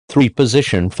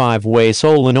3-position 5-way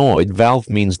solenoid valve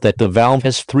means that the valve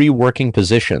has 3 working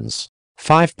positions,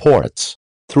 5 ports.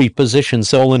 3-position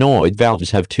solenoid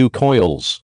valves have 2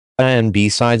 coils. A and B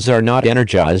sides are not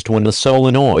energized when the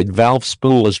solenoid valve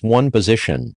spool is 1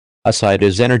 position. A side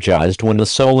is energized when the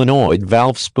solenoid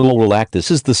valve spool will act. This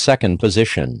is the 2nd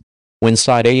position, when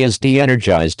side A is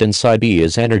de-energized and side B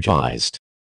is energized.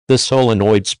 The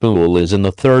solenoid spool is in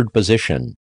the 3rd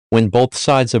position, when both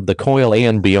sides of the coil A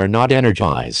and B are not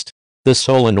energized. The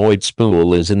solenoid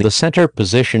spool is in the center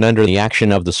position under the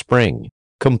action of the spring.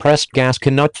 Compressed gas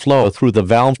cannot flow through the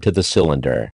valve to the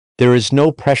cylinder. There is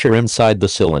no pressure inside the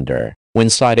cylinder. When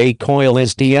side A coil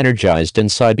is de-energized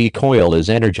and side B coil is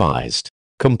energized,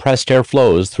 compressed air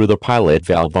flows through the pilot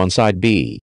valve on side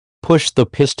B. Push the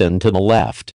piston to the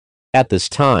left. At this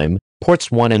time, ports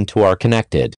 1 and 2 are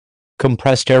connected.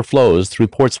 Compressed air flows through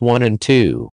ports 1 and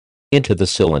 2 into the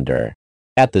cylinder.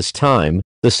 At this time,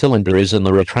 the cylinder is in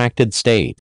the retracted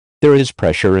state. There is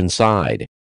pressure inside.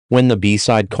 When the B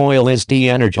side coil is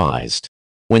de-energized,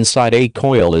 when side A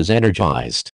coil is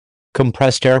energized,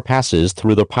 compressed air passes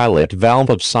through the pilot valve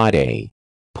of side A.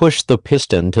 Push the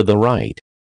piston to the right.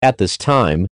 At this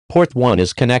time, port 1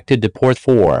 is connected to port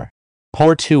 4.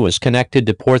 Port 2 is connected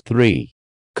to port 3.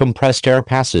 Compressed air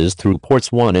passes through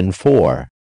ports 1 and 4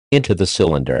 into the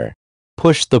cylinder.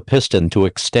 Push the piston to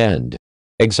extend.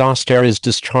 Exhaust air is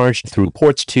discharged through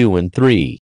ports 2 and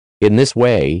 3. In this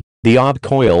way, the OB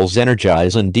coils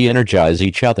energize and de-energize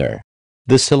each other.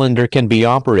 The cylinder can be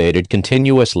operated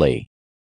continuously.